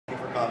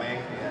coming,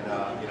 and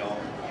you know,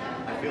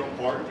 I feel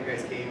important. You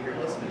guys came here to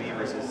listen to me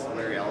versus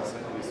Larry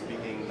Ellison, who's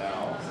speaking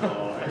now.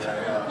 So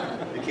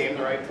you came to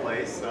the right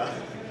place.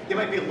 It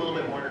might be a little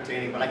bit more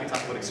entertaining, but I can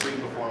talk about extreme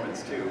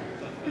performance too.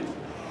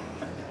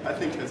 I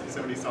think that's what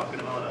somebody's talking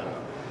about. I don't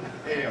know.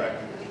 Anyway,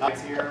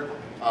 it's here.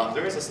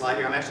 There is a slide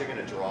here. I'm actually going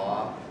to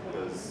draw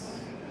because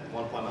at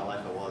one point in my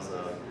life I was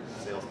a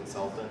sales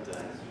consultant,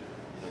 and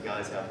the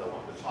guys have the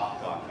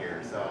talk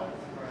here. So,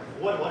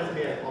 what is it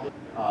being?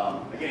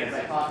 Again, as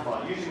I talked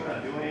about, usually what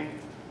I'm doing,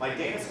 my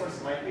data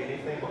source might be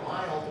anything, but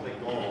my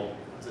ultimate goal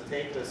is to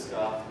take this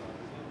stuff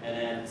and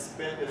then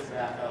spit this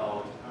back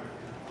out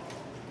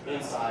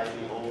inside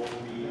the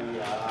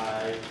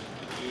OBIEE.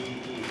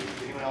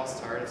 Is anyone else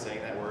tired of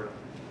saying that word?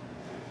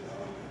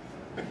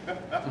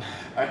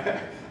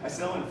 I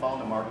still haven't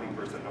found a marketing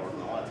person or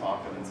I want to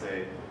talk to them and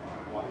say,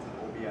 what is an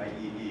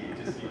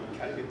OBIEE? Just you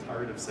kind of get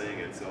tired of saying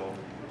it. So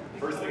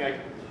first thing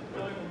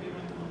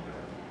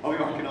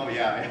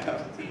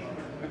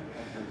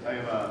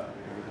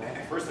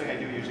first thing I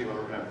do usually when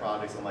we're working on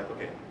projects, I'm like,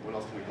 okay, what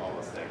else can we call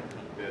this thing?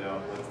 You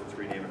know, let's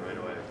rename it right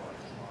away.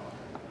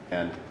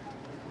 And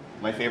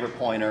my favorite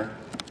pointer,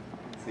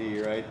 see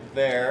right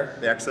there,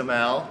 the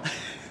XML.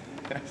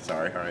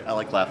 Sorry, all right, I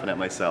like laughing at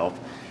myself.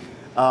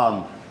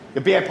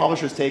 The BI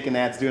publisher's taking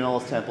that, it's doing all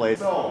those templates.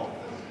 So,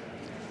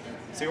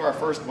 see where our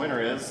first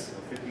winner is,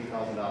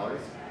 $15,000.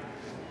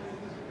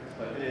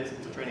 But it is,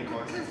 it's a training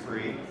course, it's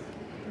free.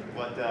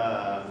 But,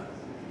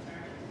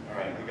 all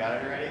right, you got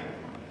it already?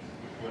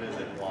 What is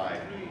it, why?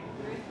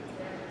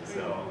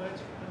 So,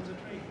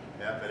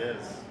 yep, it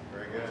is,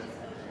 very good.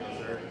 Yes,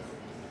 sir.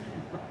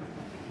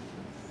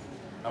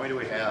 How many do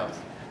we have?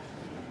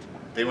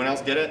 Did anyone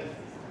else get it?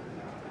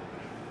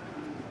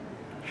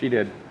 She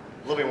did. A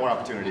little bit more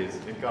opportunities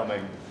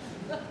incoming.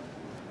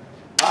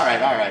 All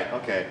right,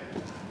 okay.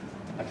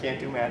 I can't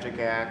do magic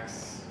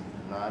acts.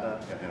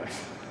 Anyway.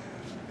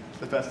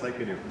 The best I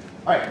can do.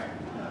 All right.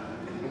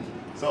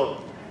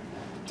 So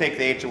take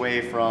the H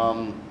away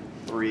from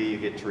 3, you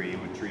get tree.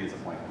 With tree is a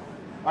plan.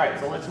 All right,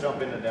 so let's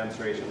jump into the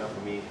demonstration. Enough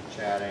of me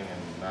chatting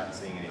and not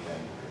seeing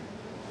anything.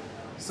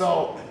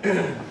 So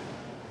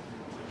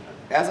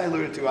as I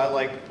alluded to, I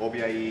like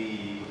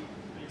OBIEE,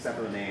 except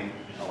for the name.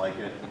 I like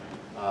it.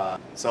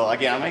 So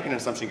again, I'm making an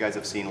assumption you guys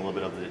have seen a little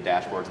bit of the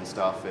dashboards and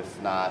stuff.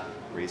 If not,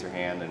 raise your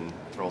hand and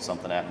throw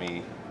something at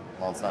me.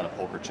 Well, it's not a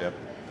poker chip.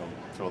 Don't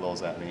throw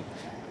those at me.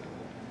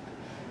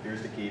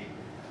 Here's the key.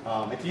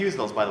 If you use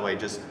those, by the way,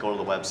 just go to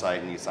the website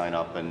and you sign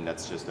up, and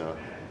that's just a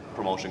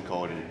promotion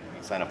code, and you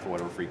sign up for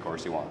whatever free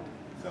course you want.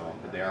 So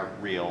but they are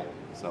real.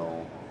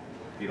 So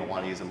if you don't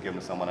want to use them, give them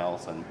to someone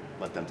else and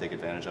let them take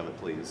advantage of it,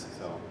 please.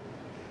 So,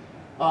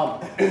 oh,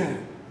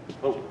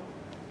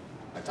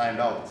 I timed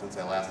out since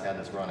I last had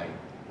this running.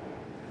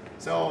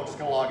 So I'm just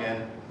gonna log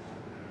in.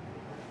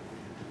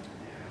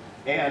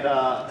 And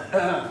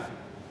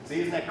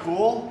see, isn't that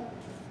cool?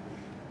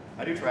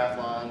 I do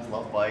triathlons,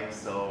 love bikes,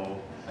 so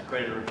I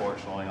created a report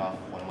showing off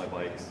one of my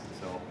bikes.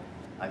 So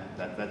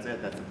that's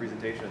it, that's the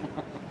presentation.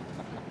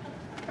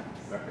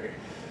 Sorry.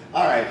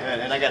 All right,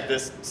 and I got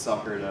this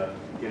sucker to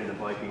get into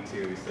biking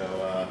too,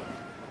 so,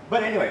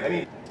 but anyway, I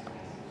mean,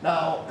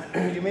 now,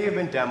 you may have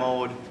been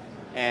demoed,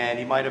 and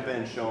you might have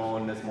been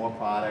shown there's more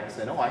products,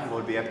 and oh, I can go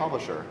to be a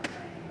publisher.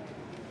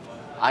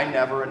 I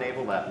never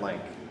enable that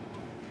link.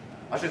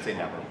 I should say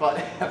never, but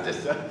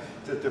just to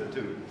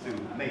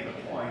make a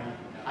point,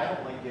 I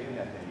don't like giving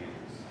that to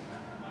users.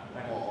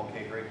 Like, well,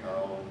 okay, great,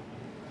 Karl,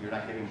 you're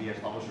not giving be a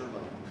publisher,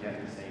 but yet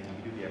you're saying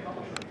you do be a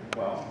publisher.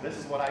 Well, this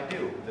is what I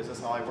do. This is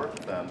how I work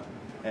with them.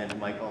 And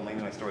Michael,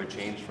 maybe my story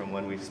changed from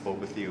when we spoke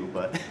with you,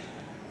 but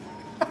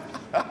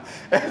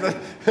this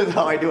is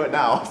how I do it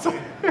now.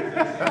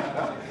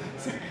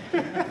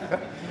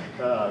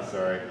 Oh,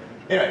 sorry.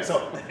 Anyway,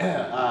 so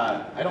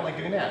I don't like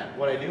doing that.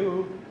 What I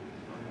do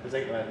is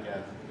I'm going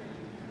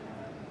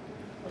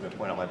to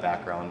point out my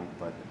background,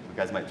 but you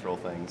guys might throw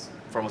things.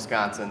 From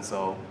Wisconsin,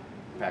 so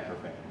Packer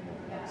fan.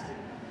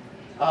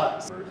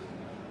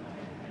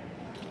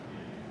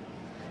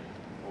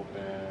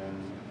 Open.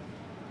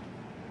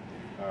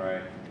 All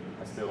right.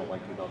 I still don't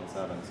like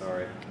 2007.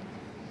 Sorry.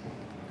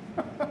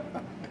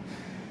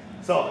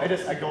 So I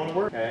go to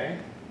work, okay,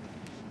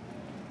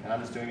 and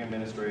I'm just doing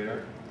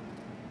administrator,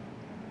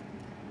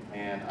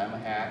 and I'm a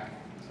hack,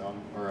 so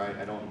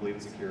I don't believe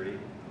in security.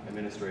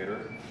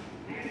 Administrator,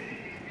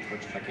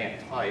 which I can't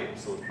type,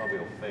 so it probably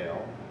will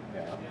fail.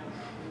 Yeah.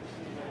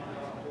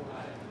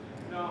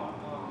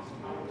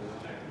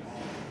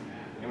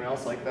 Anyone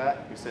else like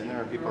that? You're sitting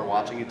there and people are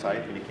watching you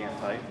type and you can't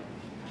type?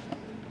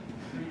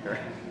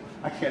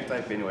 I can't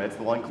type anyway. It's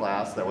the one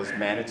class that was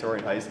mandatory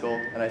in high school,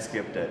 and I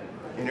skipped it.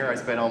 And here I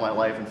spent all my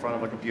life in front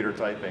of a computer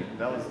typing.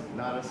 That was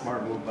not a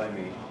smart move by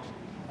me.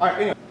 All right,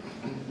 anyway,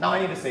 now I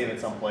need to save it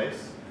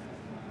someplace.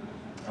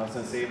 I was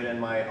going to save it in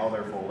my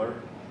other folder,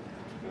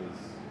 because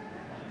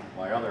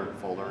my other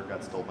folder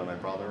got stolen by my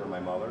brother or my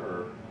mother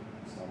or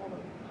someone.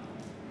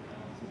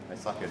 I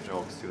suck at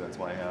jokes too, that's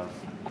why I have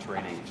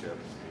training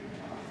chips.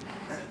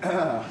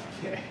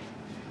 Okay.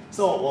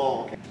 So,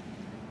 well, okay.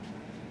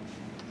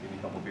 Give me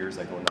a couple couple beers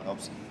that go in the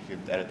oops, you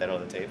edit that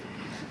on the tape.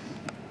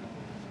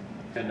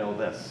 And know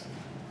this.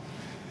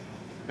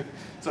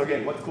 So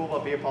again, what's cool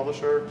about being a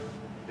publisher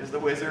is the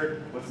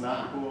wizard. What's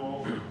not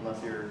cool,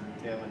 unless you're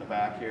Tim in the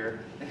back here.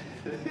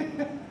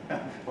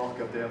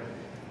 Welcome, Tim.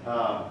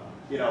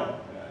 You know,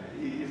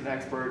 he's an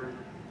expert,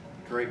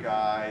 great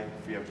guy.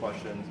 If you have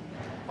questions,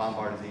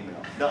 bombard his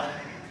email. No.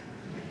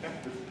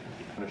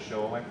 I'm going to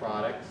show my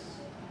products.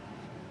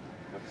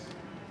 Oops.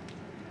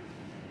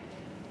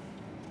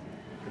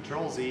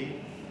 Control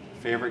Z,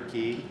 favorite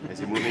key, as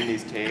you're moving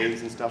these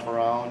tags and stuff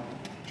around,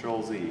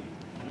 Control Z.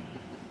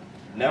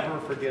 Never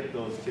forget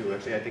those two.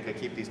 Actually, I think I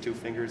keep these two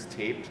fingers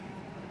taped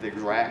the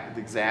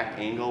exact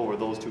angle where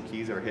those two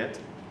keys are hit,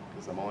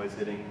 because I'm always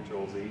hitting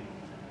Control Z.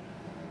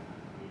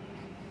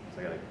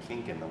 So I got a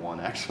kink in the one,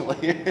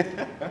 actually,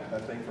 I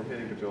think, from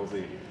hitting Control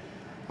Z.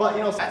 But,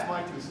 you know, that's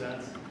my 2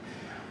 cents.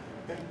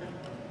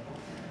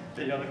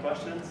 Any other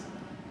questions?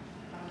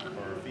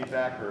 Or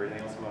feedback, or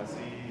anything else you want to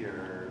see,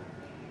 or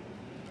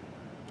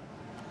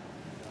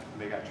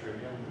they got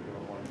trivia?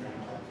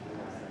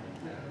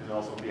 There's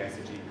also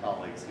BICG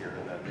colleagues here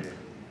that they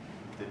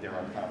did their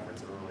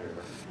Unconference earlier.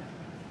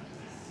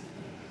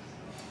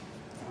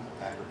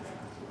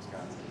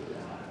 Wisconsin.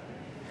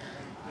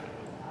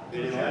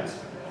 Any Jets?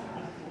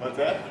 What's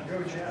that?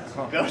 Go Jets.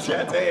 Go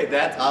Jets. Hey,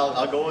 that's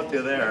I'll go with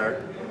you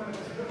there.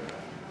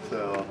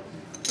 So,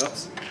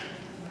 oops.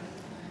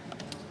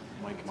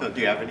 So,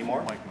 do you have any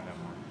more? Mike might have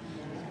more.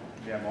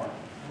 Do you have more?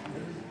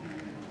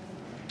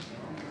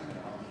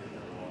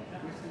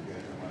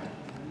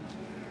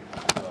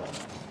 So,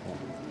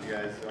 you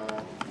guys,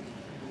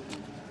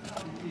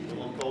 a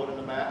little code in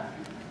the back.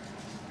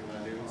 If you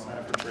want to do sign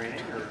up for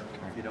training, or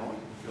if you don't,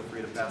 feel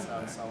free to pass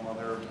on some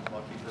other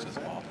lucky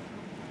person.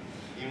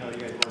 Even though you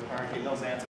guys work hard getting those answers.